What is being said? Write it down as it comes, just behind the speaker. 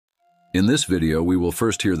In this video, we will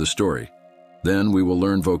first hear the story. Then we will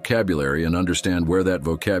learn vocabulary and understand where that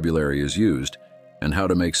vocabulary is used and how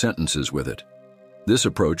to make sentences with it. This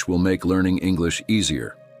approach will make learning English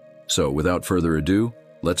easier. So, without further ado,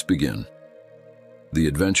 let's begin. The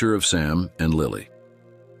Adventure of Sam and Lily.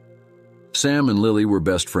 Sam and Lily were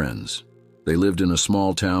best friends. They lived in a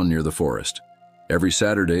small town near the forest. Every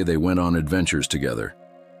Saturday, they went on adventures together.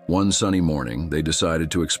 One sunny morning, they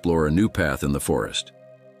decided to explore a new path in the forest.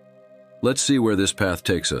 "Let's see where this path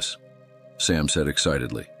takes us," Sam said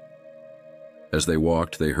excitedly. As they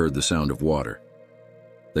walked, they heard the sound of water.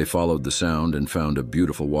 They followed the sound and found a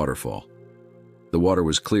beautiful waterfall. The water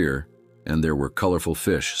was clear, and there were colorful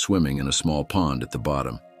fish swimming in a small pond at the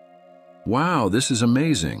bottom. "Wow, this is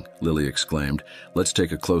amazing," Lily exclaimed. "Let's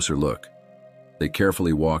take a closer look." They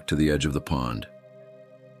carefully walked to the edge of the pond.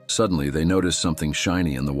 Suddenly, they noticed something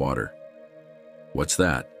shiny in the water. "What's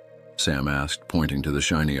that?" Sam asked, pointing to the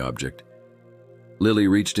shiny object. Lily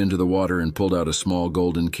reached into the water and pulled out a small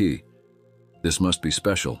golden key. "This must be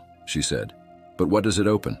special," she said. "But what does it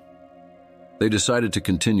open?" They decided to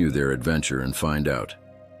continue their adventure and find out.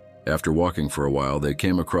 After walking for a while, they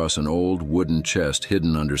came across an old wooden chest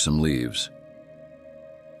hidden under some leaves.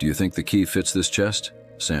 "Do you think the key fits this chest?"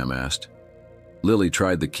 Sam asked. Lily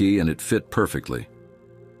tried the key and it fit perfectly.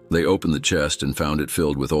 They opened the chest and found it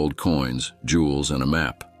filled with old coins, jewels, and a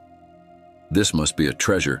map. "This must be a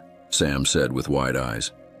treasure," Sam said with wide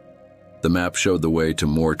eyes. The map showed the way to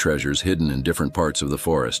more treasures hidden in different parts of the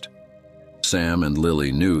forest. Sam and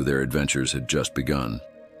Lily knew their adventures had just begun.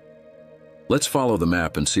 "Let's follow the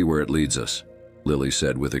map and see where it leads us," Lily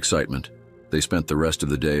said with excitement. They spent the rest of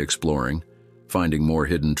the day exploring, finding more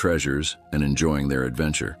hidden treasures, and enjoying their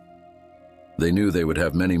adventure. They knew they would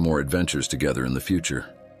have many more adventures together in the future.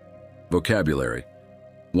 Vocabulary.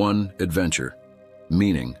 1. Adventure.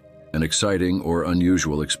 Meaning, an exciting or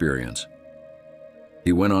unusual experience.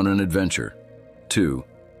 He went on an adventure. 2.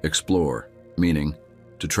 Explore. Meaning,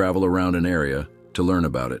 to travel around an area, to learn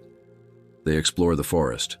about it. They explore the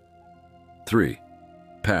forest. 3.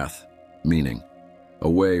 Path. Meaning, a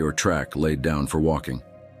way or track laid down for walking.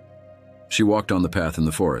 She walked on the path in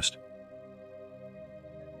the forest.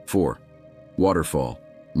 4. Waterfall.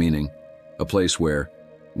 Meaning, a place where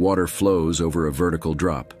water flows over a vertical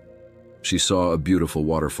drop. She saw a beautiful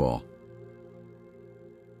waterfall.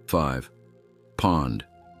 5. Pond.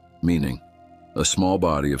 Meaning, a small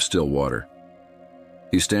body of still water.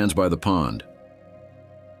 He stands by the pond.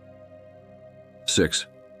 6.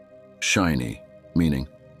 Shiny. Meaning,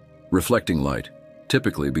 reflecting light,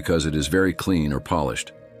 typically because it is very clean or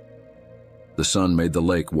polished. The sun made the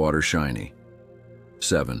lake water shiny.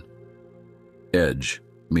 7. Edge.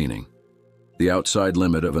 Meaning, the outside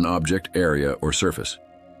limit of an object, area, or surface.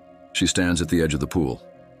 She stands at the edge of the pool.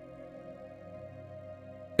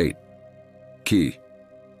 8. Key.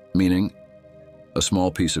 Meaning, a small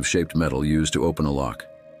piece of shaped metal used to open a lock.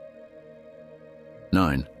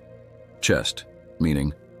 9. Chest.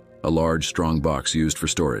 Meaning, a large, strong box used for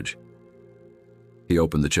storage. He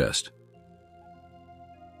opened the chest.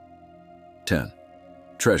 10.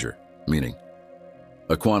 Treasure. Meaning,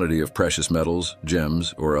 a quantity of precious metals,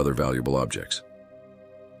 gems, or other valuable objects.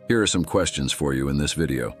 Here are some questions for you in this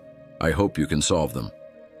video. I hope you can solve them.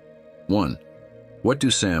 1. What do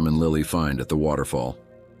Sam and Lily find at the waterfall?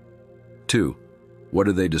 2. What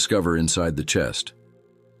do they discover inside the chest?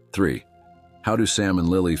 3. How do Sam and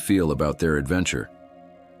Lily feel about their adventure?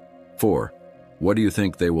 4. What do you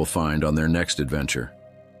think they will find on their next adventure?